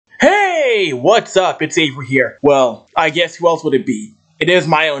Hey, what's up? It's Avry here. Well, I guess who else would it be? It is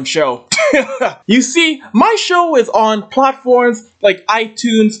my own show. You see, my show is on platforms like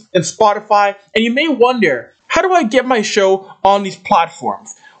iTunes and Spotify, and you may wonder, how do I get my show on these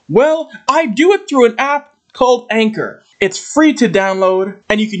platforms? Well, I do it through an app called Anchor. It's free to download,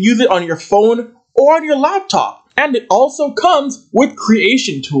 and you can use it on your phone or on your laptop. And it also comes with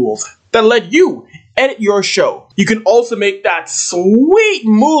creation tools that let you edit your show. You can also make that sweet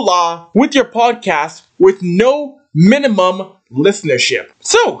moolah with your podcast with no minimum listenership.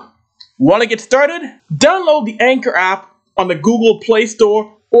 So, want to get started? Download the Anchor app on the Google Play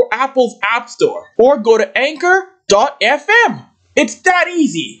Store or Apple's App Store, or go to anchor.fm. It's that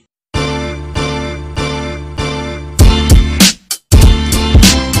easy.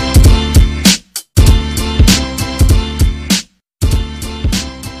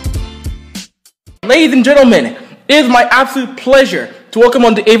 Ladies and gentlemen, it is my absolute pleasure to welcome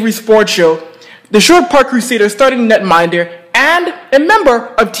on the Avry Sports Show the Sherwood Park Crusaders starting netminder and a member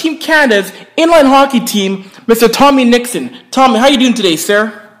of Team Canada's inline hockey team, Mr. Tommy Nixon. Tommy, how are you doing today,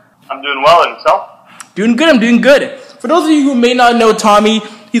 sir? I'm doing well, and yourself? Doing good, I'm doing good. For those of you who may not know Tommy,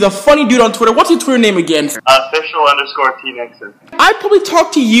 he's a funny dude on Twitter. What's your Twitter name again? Official_T Nixon. I'd probably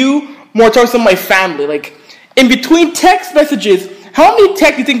talk to you more towards some of my family. Like, in between text messages, how many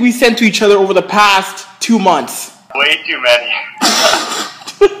texts do you think we sent to each other over the past 2 months? Way too many.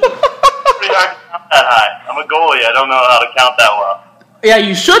 Pretty hard to count that high. I'm a goalie. I don't know how to count that well. Yeah,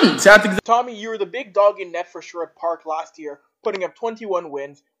 you shouldn't. Tommy, you were the big dog in net for Sherwood Park last year, putting up 21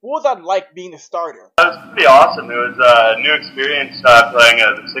 wins. What was that like being a starter? It was pretty awesome. It was a new experience playing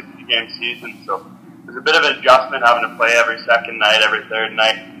a 60-game season, so it was a bit of an adjustment having to play every second night, every third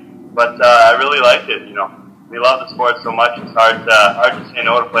night. But I really liked it, you know. We love the sport so much, it's hard to say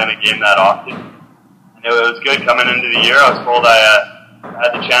no to playing a game that often. And it was good coming into the year. I was told I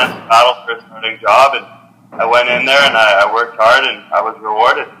had the chance to paddle for a starting job, and I went in there and I worked hard and I was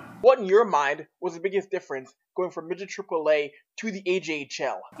rewarded. What, in your mind, was the biggest difference going from midget AAA to the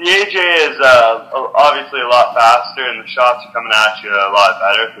AJHL? The AJ is obviously a lot faster, and the shots are coming at you a lot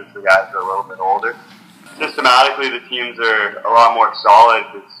better because the guys are a little bit older. Systematically, the teams are a lot more solid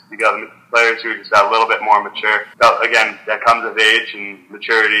because you got players who are just a little bit more mature. But again, that comes with age and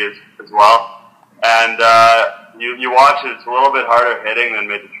maturity as well. And you watch it; it's a little bit harder hitting than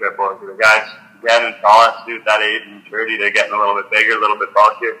mid to triple. The guys getting tall at that age and maturity, they're getting a little bit bigger, a little bit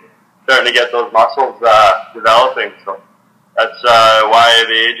bulkier, starting to get those muscles developing. So that's why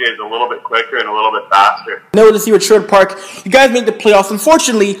the AJ is a little bit quicker and a little bit faster. No, to see with Sherwood Park, you guys made the playoffs.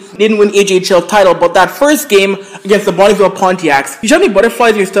 Unfortunately, didn't win AJHL title, but that first game against the Bonneville Pontiacs, you have any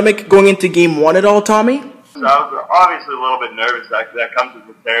butterflies in your stomach going into game one at all, Tommy? So I was obviously a little bit nervous. That comes with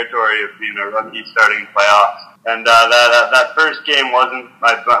the territory of being a rookie starting playoffs. And that first game wasn't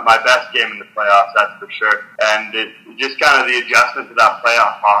my best game in the playoffs, that's for sure. And it just kind of the adjustment to that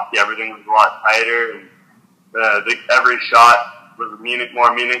playoff hockey, everything was a lot tighter, and every shot was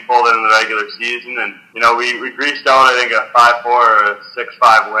more meaningful than in the regular season. And, you know, we greased out, I think, a 5-4 or a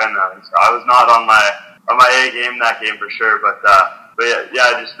 6-5 win. So I was not on my A game that game for sure. But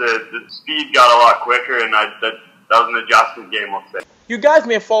yeah, just the speed got a lot quicker, and that was an adjustment game, let's say. You guys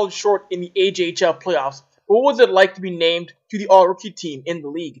may have fallen short in the AJHL playoffs. What was it like to be named to the all-rookie team in the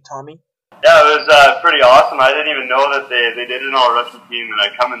league, Tommy? Yeah, it was pretty awesome. I didn't even know that they did an all-rookie team, and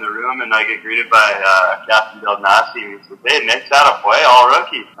I come in the room and I get greeted by Captain Bill Massey, and he says, "Hey, Nick's out of play,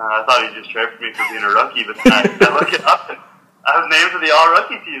 all-rookie." I thought he just tripped me for being a rookie, but then I looked it up, and I was named for the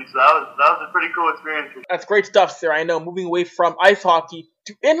all-rookie team, so that was a pretty cool experience. That's great stuff, sir. I know, moving away from ice hockey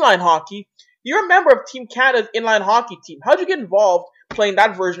to inline hockey, you're a member of Team Canada's inline hockey team. How'd you get involved playing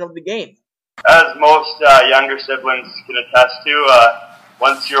that version of the game? As most younger siblings can attest to,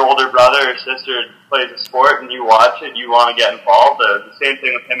 once your older brother or sister plays a sport and you watch it, you want to get involved. The same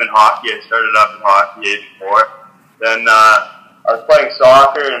thing with him in hockey. I started up in hockey age 4. Then I was playing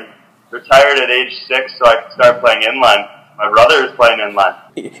soccer and retired at age 6 so I could start playing inline. My brother is playing inline,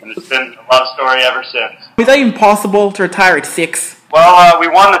 and it's been a love story ever since. Is that even possible to retire at 6? Well, we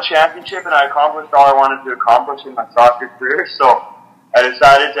won the championship, and I accomplished all I wanted to accomplish in my soccer career, so I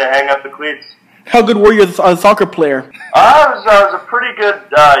decided to hang up the cleats. How good were you as a soccer player? I was a pretty good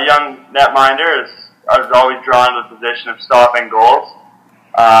young netminder. I was always drawn to the position of stopping goals.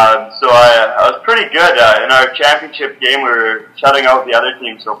 So I was pretty good. In our championship game, we were shutting out the other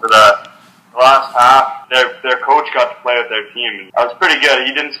team. So for the last half, their coach got to play with their team. I was pretty good.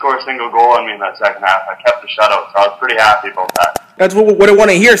 He didn't score a single goal on me in that second half. I kept the shutout, so I was pretty happy about that. That's what I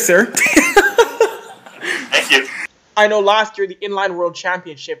want to hear, sir. Thank you. I know last year the Inline World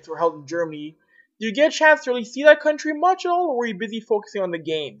Championships were held in Germany. Did you get a chance to really see that country much at all, or were you busy focusing on the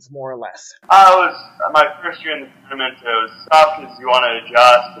games, more or less? I was, my first year in the tournament, it was tough because you want to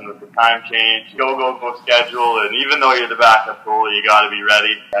adjust and with the time change, go schedule, and even though you're the backup goalie, you got to be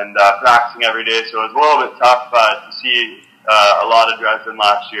ready and practicing every day, so it was a little bit tough to see a lot of Dresden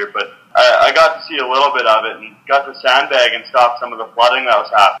last year, but I got to see a little bit of it and got to sandbag and stop some of the flooding that was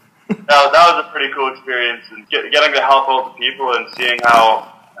happening. That was a pretty cool experience, and getting to help out the people and seeing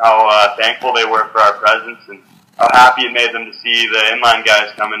how thankful they were for our presence and how happy it made them to see the inline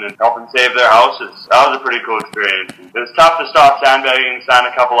guys come in and help them save their houses. That was a pretty cool experience. It was tough to stop sandbagging and sign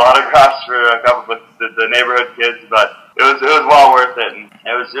a couple autographs for a couple of the neighborhood kids, but it was well worth it, and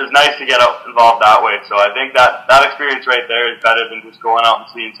it was nice to get involved that way. So I think that experience right there is better than just going out and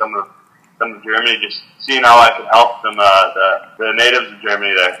seeing some of Germany, just seeing how I could help them, the natives of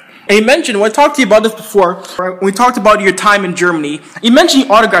Germany there. And you mentioned, when I talked to you about this before, when we talked about your time in Germany, you mentioned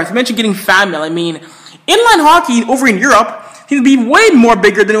autographs, you mentioned getting fan mail. I mean, inline hockey over in Europe seems to be way more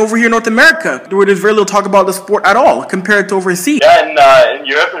bigger than over here in North America, where there's very little talk about the sport at all compared to overseas. Yeah, in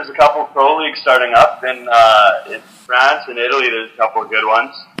Europe there's a couple of pro leagues starting up. In France and Italy there's a couple of good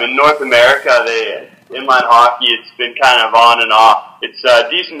ones. In North America, inline hockey, it's been kind of on and off. It's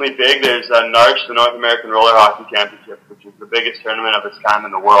decently big. There's NARCH, the North American Roller Hockey Championship, which is the biggest tournament of its kind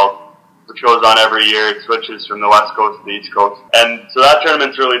in the world, which goes on every year. It switches from the West Coast to the East Coast. And so that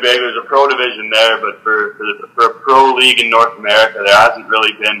tournament's really big. There's a pro division there, but for a pro league in North America, there hasn't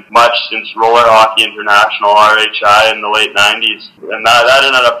really been much since Roller Hockey International, RHI, in the late 90s. And that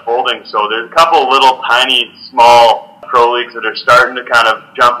ended up folding. So there's a couple little tiny, small pro leagues that are starting to kind of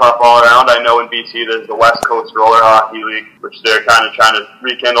jump up all around. I know in BC there's the West Coast Roller Hockey League, which they're kind of trying to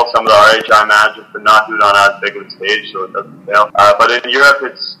rekindle some of the RHI magic, but not do it on as big of a stage, so it doesn't fail. But in Europe,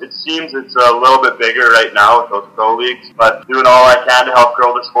 it seems it's a little bit bigger right now with those pro leagues, but doing all I can to help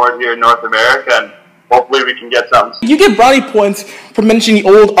grow the sport here in North America, and hopefully we can get something. You get brownie points for mentioning the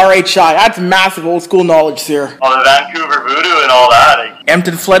old RHI. That's massive old school knowledge here. All the Vancouver Voodoo and all that.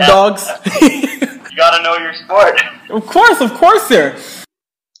 Empton Flood Dogs. You gotta know your sport. Of course, sir.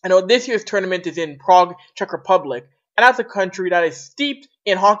 I know this year's tournament is in Prague, Czech Republic, and that's a country that is steeped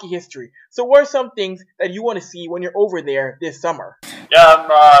in hockey history. So what are some things that you want to see when you're over there this summer? Yeah,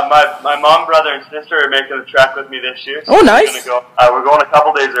 my mom, brother, and sister are making the trek with me this year. So oh, nice. We're going a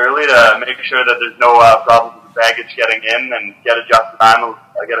couple days early to make sure that there's no problems with the baggage getting in and get adjusted time.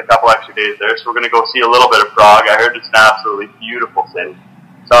 I get a couple extra days there, so we're going to go see a little bit of Prague. I heard it's an absolutely beautiful city.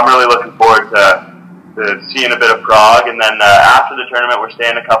 So I'm really looking forward to seeing a bit of Prague, and then after the tournament we're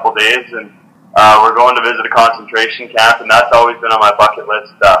staying a couple days, and we're going to visit a concentration camp, and that's always been on my bucket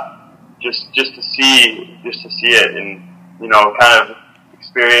list, just to see it, and kind of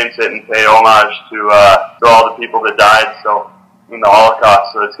experience it and pay homage to all the people that died in the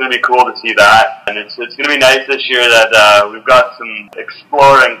Holocaust. So it's going to be cool to see that, and it's going to be nice this year that we've got some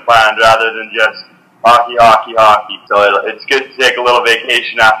exploring planned rather than just hockey. So it's good to take a little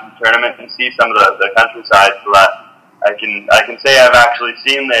vacation after the tournament and see some of the countryside, so that I can say I've actually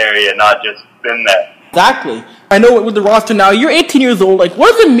seen the area, not just been there. Exactly. I know with the roster now, you're 18 years old. Like,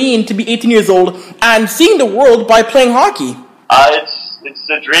 what does it mean to be 18 years old and seeing the world by playing hockey? It's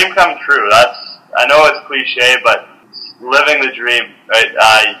a dream come true. I know it's cliche, but living the dream,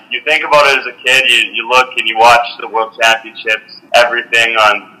 right? You think about it as a kid, you look and you watch the World Championships, everything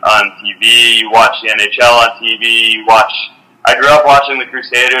on TV, you watch the NHL on TV, I grew up watching the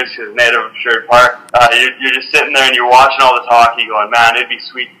Crusaders because native of Sherwood Park. You're just sitting there and you're watching all this hockey going, man, it'd be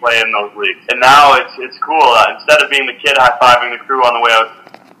sweet to play in those leagues. And now it's cool. Instead of being the kid high-fiving the crew on the way out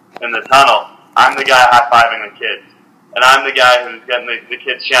in the tunnel, I'm the guy high-fiving the kids. And I'm the guy who's getting the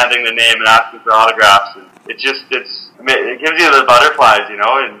kids chanting the name and asking for autographs. And it gives you the butterflies, and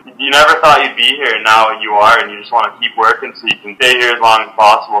you never thought you'd be here, and now you are, and you just want to keep working so you can stay here as long as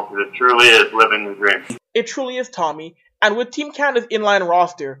possible, because it truly is living the dream. It truly is, Tommy. And with Team Canada's inline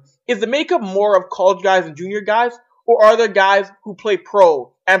roster, is the makeup more of college guys and junior guys, or are there guys who play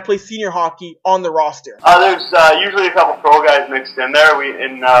pro and play senior hockey on the roster? There's usually a couple pro guys mixed in there.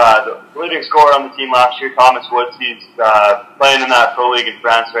 The leading scorer on the team last year, Thomas Woods, he's playing in that pro league in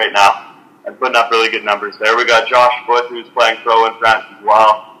France right now and putting up really good numbers there. We got Josh Foote, who's playing pro in France as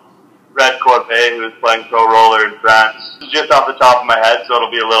well. Red Corbet, who's playing pro roller in France. Just off the top of my head, so it'll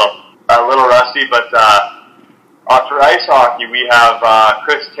be a little rusty, but for ice hockey, we have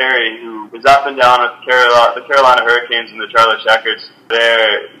Chris Terry, who is up and down with the Carolina Hurricanes and the Charlotte Checkers.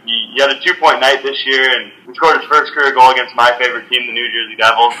 He had a 2-point night this year, and he scored his first career goal against my favorite team, the New Jersey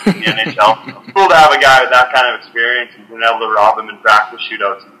Devils, in the NHL. It's cool to have a guy with that kind of experience and being able to rob him in practice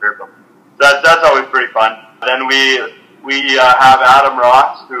shootouts and purple. So that's always pretty fun. Then we We have Adam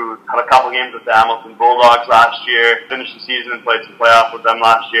Ross, who had a couple games with the Hamilton Bulldogs last year, finished the season and played some playoff with them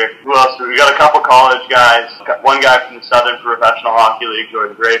last year. Who else? We got a couple college guys. One guy from the Southern Professional Hockey League,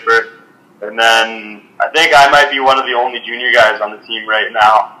 Jordan Draper. And then I think I might be one of the only junior guys on the team right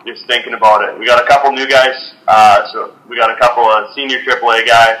now, just thinking about it. We got a couple new guys. So we got a couple of senior AAA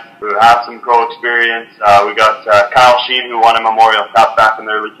guys who have some pro experience. We got Kyle Sheen, who won a Memorial Cup back in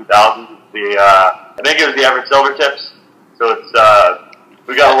the early 2000s. I think it was the Everett Silvertips. So it's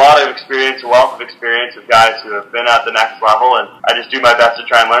we got a lot of experience, a wealth of experience of guys who have been at the next level, and I just do my best to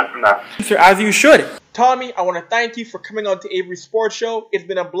try and learn from them. Sir, as you should. Tommy, I want to thank you for coming on to Avry Sports Show. It's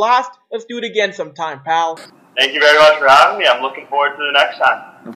been a blast. Let's do it again sometime, pal. Thank you very much for having me. I'm looking forward to the next time.